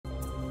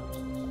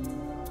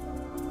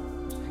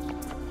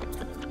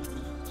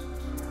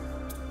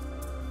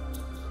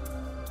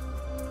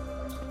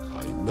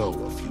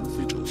know a few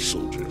Vigil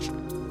soldiers.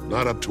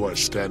 Not up to our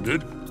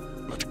standard,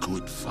 but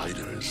good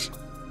fighters.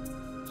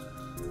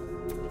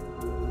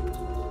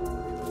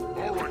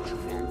 All right, you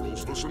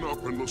mongrels, listen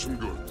up and listen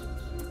good.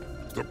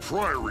 The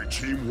Priory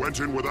team went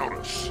in without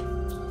us.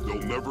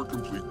 They'll never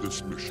complete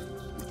this mission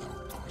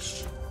without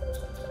us.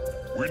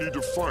 We need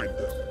to find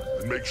them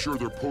and make sure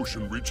their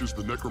potion reaches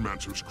the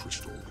Necromancer's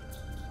crystal.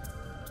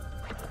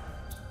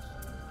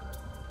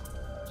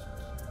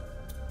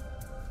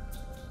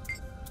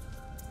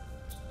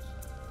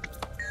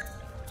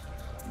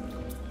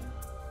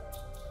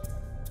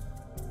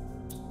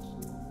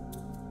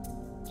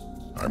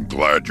 I'm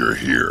glad you're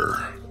here.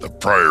 The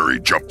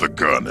Priory jumped the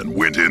gun and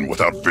went in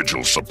without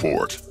Vigil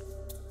support.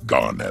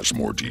 Gon has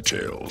more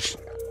details.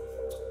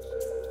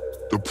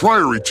 The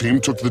Priory team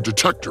took the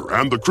detector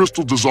and the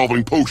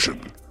crystal-dissolving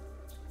potion.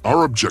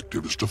 Our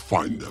objective is to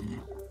find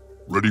them.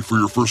 Ready for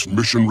your first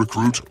mission,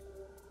 recruit?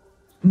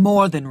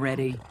 More than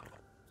ready.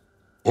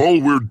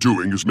 All we're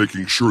doing is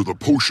making sure the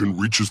potion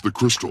reaches the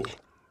crystal.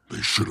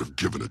 They should have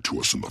given it to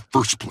us in the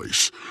first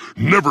place.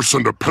 Never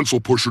send a pencil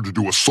pusher to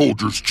do a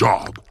soldier's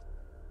job.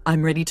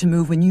 I'm ready to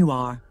move when you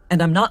are,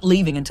 and I'm not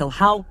leaving until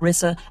Hal,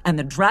 Rissa, and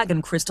the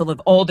Dragon Crystal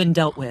have all been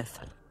dealt with.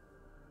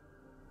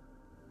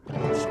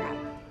 Listen up.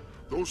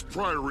 Those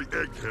Priory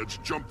eggheads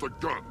jumped the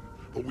gun,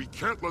 but we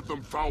can't let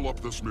them foul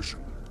up this mission.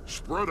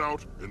 Spread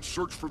out and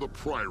search for the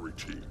Priory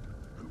team,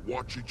 and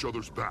watch each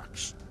other's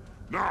backs.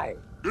 Now,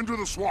 into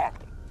the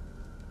swamp!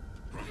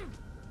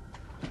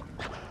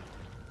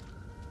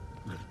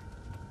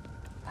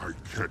 I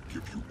can't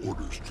give you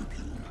orders,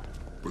 Tribune,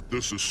 but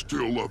this is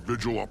still a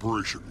Vigil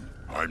operation.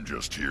 I'm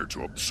just here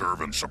to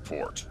observe and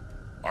support.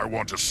 I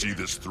want to see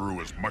this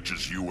through as much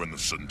as you and the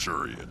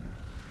Centurion.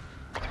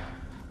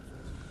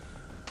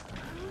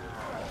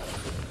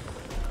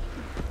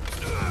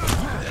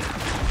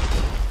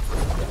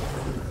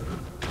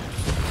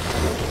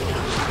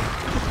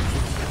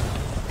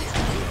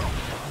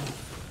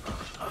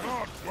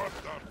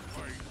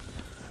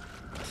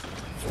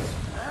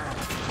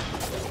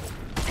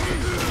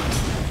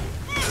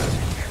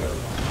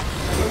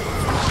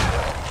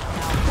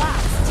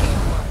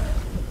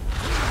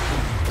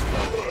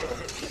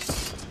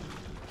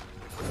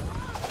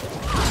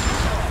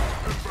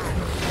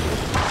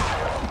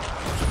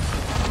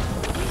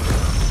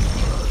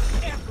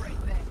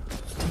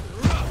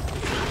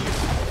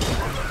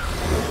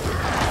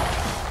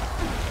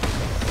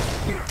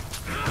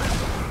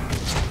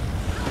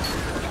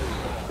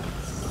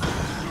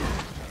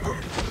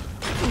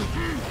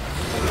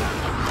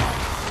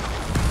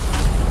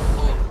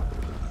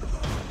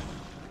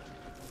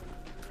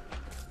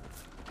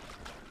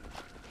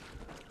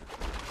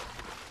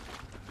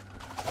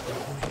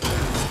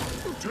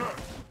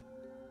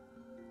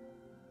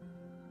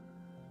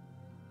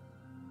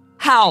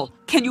 Hal,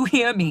 can you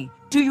hear me?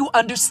 Do you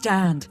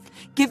understand?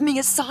 Give me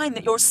a sign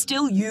that you're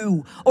still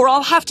you, or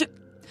I'll have to...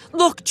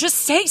 Look, just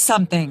say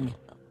something.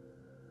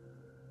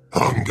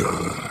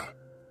 Hunger.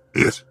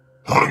 It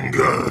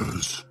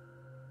hungers.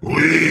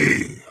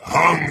 We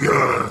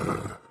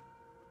hunger.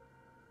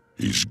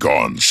 He's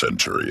gone,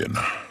 Centurion.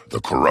 The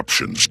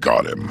corruption's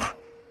got him.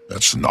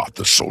 That's not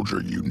the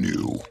soldier you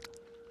knew.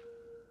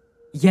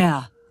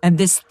 Yeah, and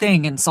this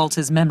thing insults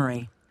his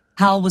memory.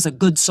 Hal was a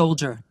good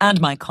soldier,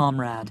 and my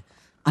comrade.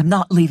 I'm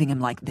not leaving him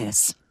like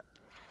this.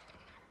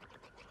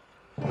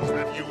 Is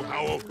that you,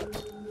 Howell?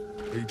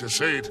 Hate to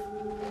say it.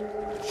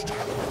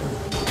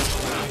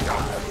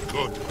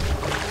 Good.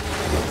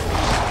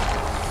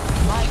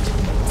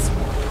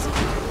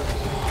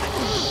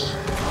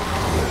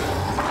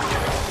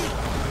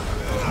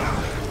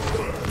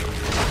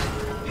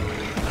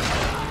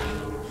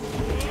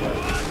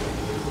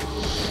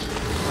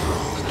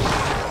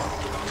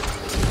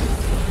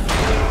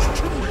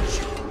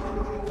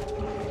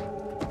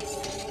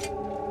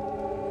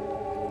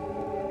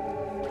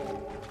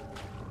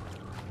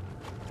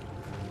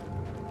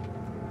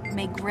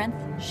 May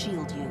Grenth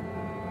shield you.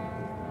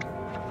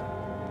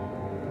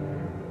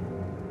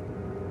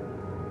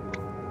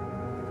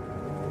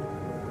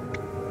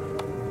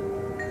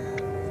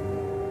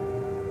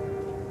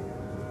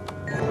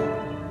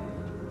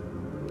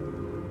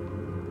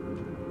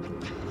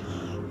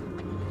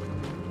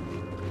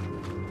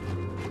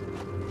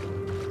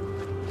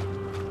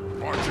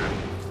 Watch it.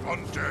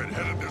 Undead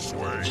headed this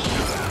way.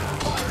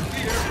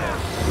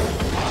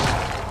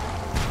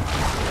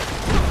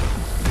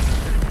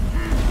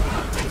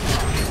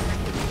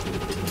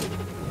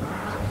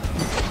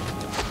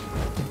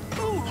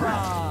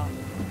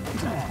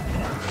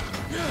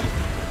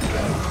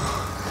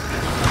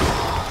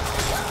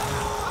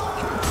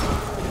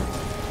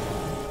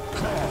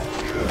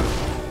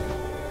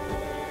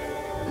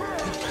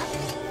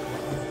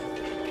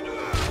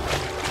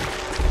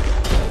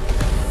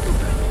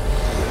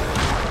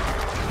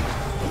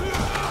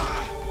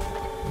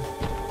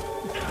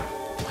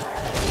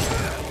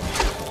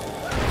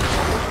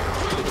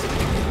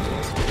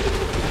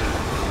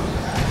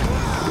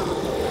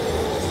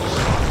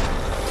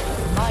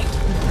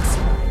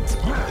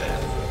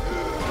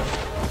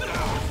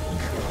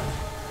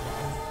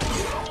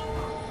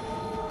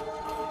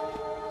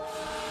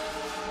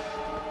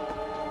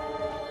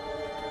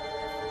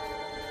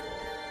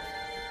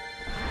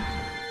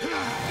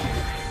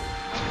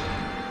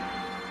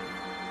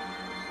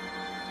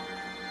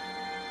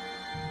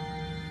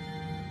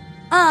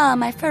 Ah,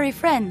 my furry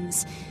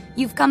friends.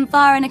 You've come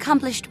far and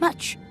accomplished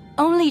much,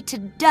 only to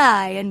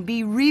die and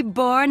be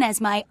reborn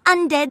as my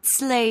undead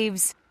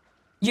slaves.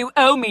 You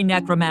owe me,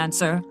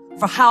 Necromancer,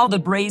 for Hal the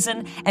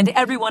Brazen and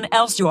everyone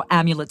else your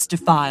amulets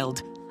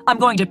defiled. I'm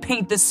going to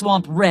paint this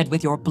swamp red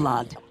with your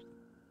blood.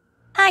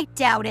 I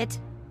doubt it.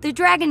 The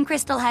dragon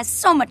crystal has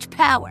so much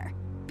power.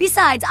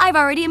 Besides, I've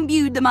already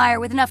imbued the mire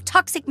with enough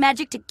toxic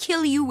magic to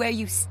kill you where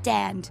you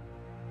stand.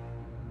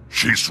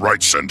 She's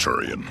right,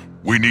 Centurion.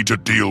 We need to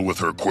deal with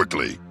her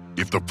quickly.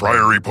 If the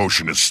Priory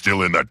potion is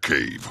still in that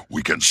cave,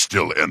 we can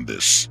still end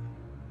this.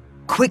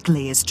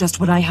 Quickly is just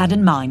what I had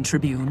in mind,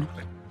 Tribune.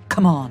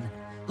 Come on,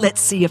 let's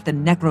see if the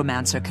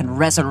Necromancer can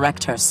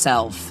resurrect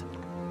herself.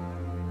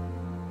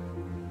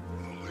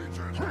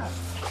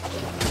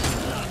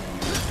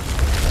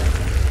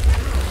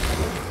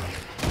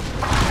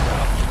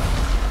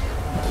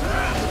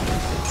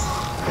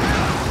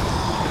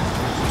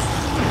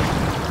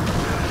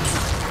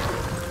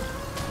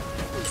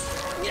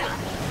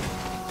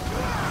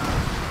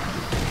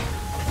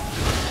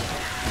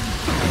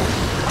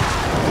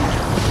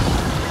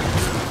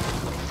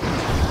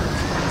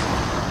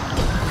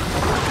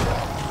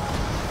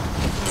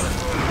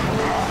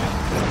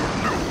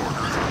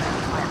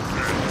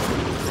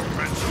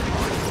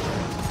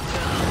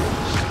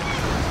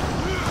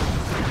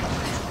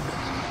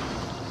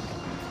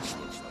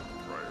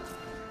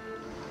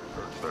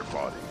 Their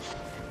bodies.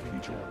 We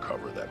need to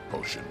recover that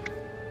potion.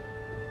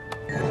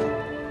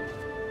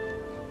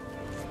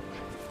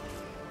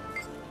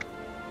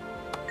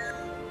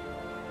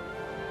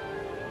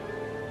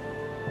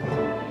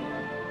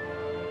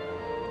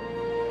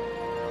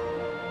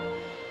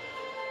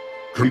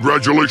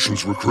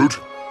 Congratulations, recruit.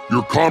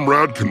 Your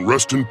comrade can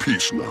rest in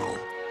peace now.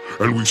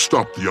 And we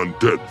stopped the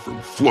undead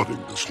from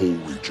flooding this whole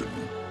region.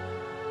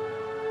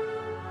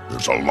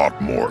 There's a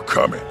lot more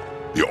coming.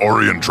 The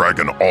Orion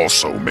Dragon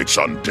also makes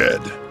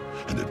undead,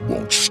 and it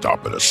won't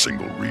stop at a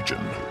single region.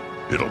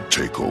 It'll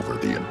take over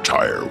the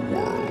entire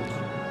world.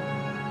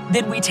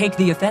 Then we take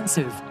the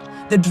offensive.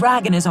 The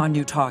dragon is our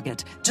new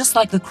target, just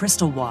like the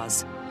crystal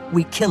was.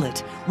 We kill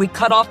it. We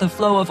cut off the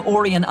flow of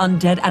Orion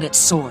undead at its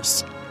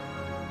source.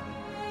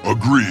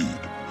 Agreed.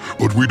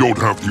 But we don't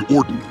have the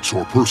ordnance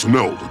or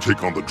personnel to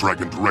take on the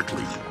dragon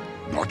directly.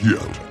 Not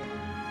yet.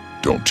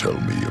 Don't tell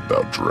me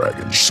about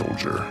dragons,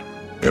 soldier.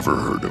 Ever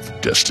heard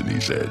of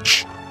Destiny's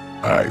Edge?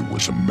 I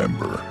was a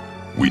member.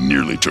 We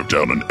nearly took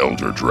down an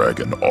elder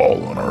dragon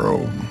all on our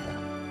own.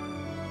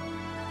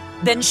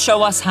 Then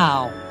show us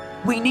how.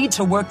 We need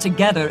to work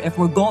together if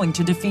we're going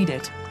to defeat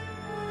it.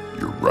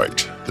 You're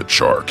right. The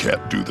Char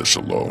can't do this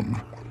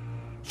alone.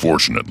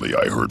 Fortunately,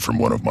 I heard from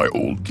one of my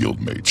old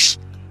guildmates.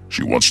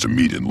 She wants to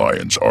meet in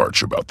Lion's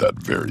Arch about that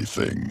very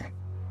thing.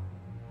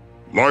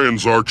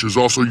 Lion's Arch is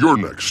also your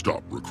next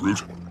stop,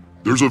 recruit.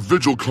 There's a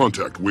Vigil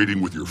contact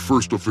waiting with your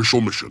first official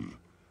mission.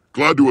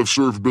 Glad to have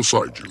served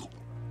beside you.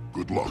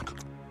 Good luck.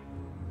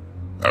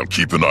 I'll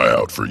keep an eye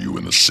out for you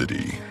in the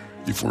city.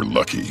 If we're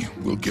lucky,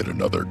 we'll get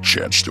another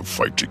chance to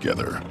fight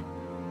together.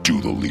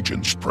 Do the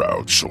Legion's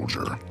proud,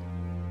 soldier.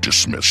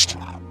 Dismissed.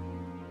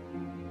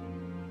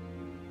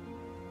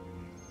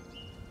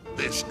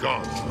 This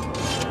gone.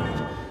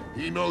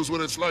 He knows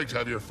what it's like to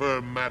have your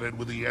fur matted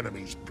with the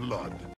enemy's blood.